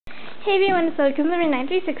Hey everyone, it's Lilly from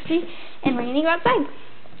 9360, and we're gonna go outside.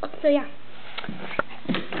 So yeah.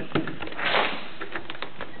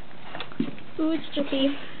 Ooh, it's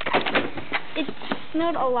drippy. It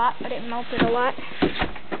snowed a lot, but it melted a lot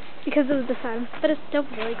because of the sun. But it's still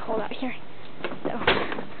really cold out here. So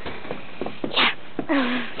yeah.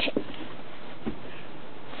 Okay.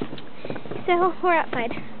 So we're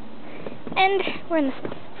outside, and we're in the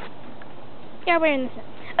snow. Yeah, we're in the snow.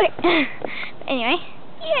 Okay. But anyway,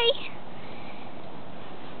 yay!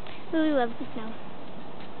 Lily loves the snow.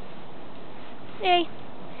 Yay!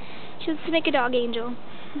 She wants to make a dog angel.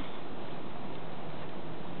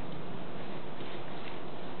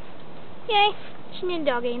 Yay! She made a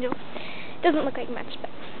dog angel. Doesn't look like much, but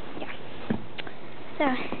yeah. So,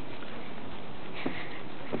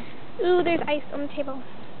 ooh, there's ice on the table.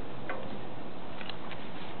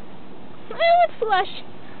 Oh, it's slush.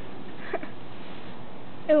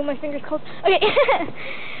 Oh, my finger's cold. Okay.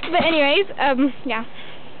 But anyways, yeah.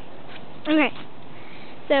 Okay.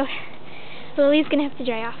 So, Lily's gonna have to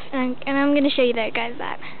dry off, and I'm gonna show you that, guys,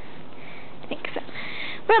 that. I think so.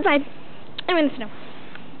 We're outside. I'm in the snow.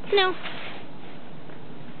 Snow.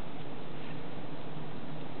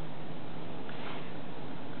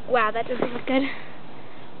 Wow, that doesn't look good.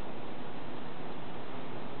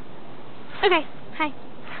 Okay, hi.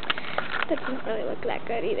 That doesn't really look that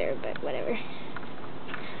good either, but whatever.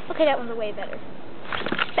 Okay, that one's way better.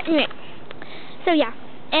 But anyway, so yeah,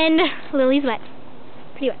 and Lily's wet.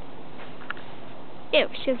 Pretty wet. Ew,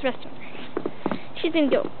 she has rust on her. She's gonna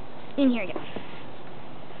go in here again.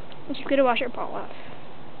 And she's gonna wash her paw off.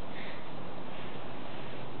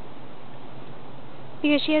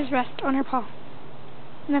 Because she has rust on her paw.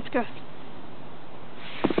 And that's gross.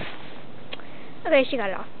 Okay, she got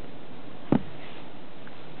it off.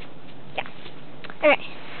 Yeah. Okay.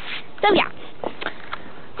 So yeah.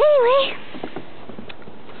 Anyway.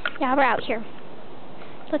 Yeah, we're out here.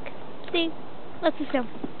 Look. See? Lots of snow.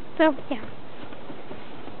 So, yeah.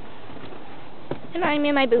 And I'm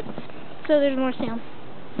in my boots. So there's more snow.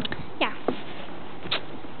 Yeah.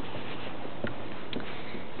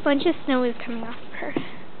 A bunch of snow is coming off of her.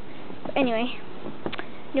 But anyway.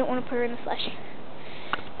 You don't want to put her in the slush.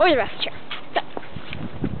 Or the rest chair. So.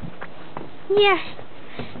 Yeah.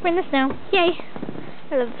 We're in the snow. Yay.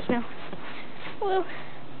 I love the snow. Whoa.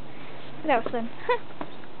 That was fun.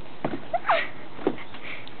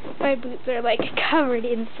 My boots are like covered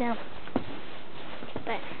in snow.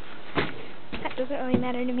 But that doesn't really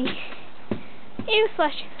matter to me. Ew,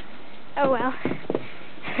 slush. Oh well.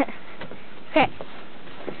 Okay.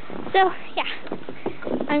 So, yeah.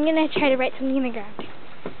 I'm gonna try to write something in the ground.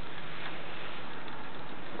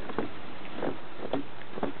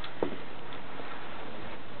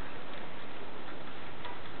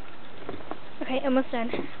 Okay, almost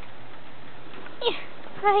done. Yeah,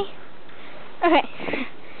 hi. Okay.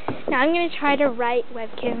 Now I'm going to try to write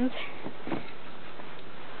Webkins.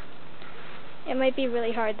 It might be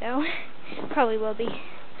really hard though. Probably will be.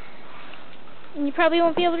 And you probably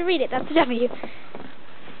won't be able to read it. That's a W.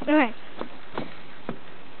 Okay.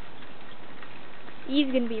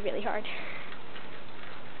 E's going to be really hard.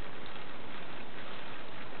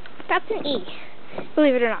 That's an E.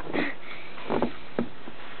 Believe it or not.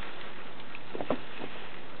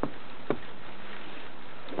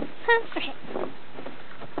 Okay.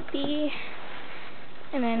 B,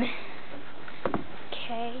 and then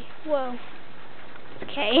K. Whoa.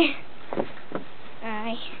 K,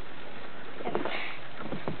 I, F,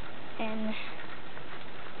 N,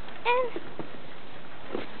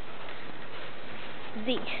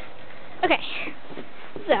 Z. Okay.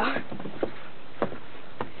 So,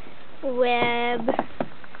 Webkins.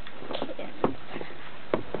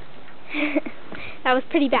 That was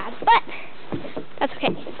pretty bad, but that's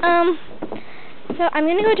okay. So I'm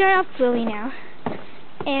gonna go dry off Lily now,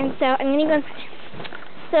 and so I'm gonna go inside.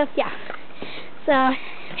 So yeah. So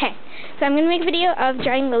okay. So I'm gonna make a video of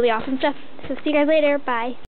drying Lily off and stuff. So see you guys later. Bye.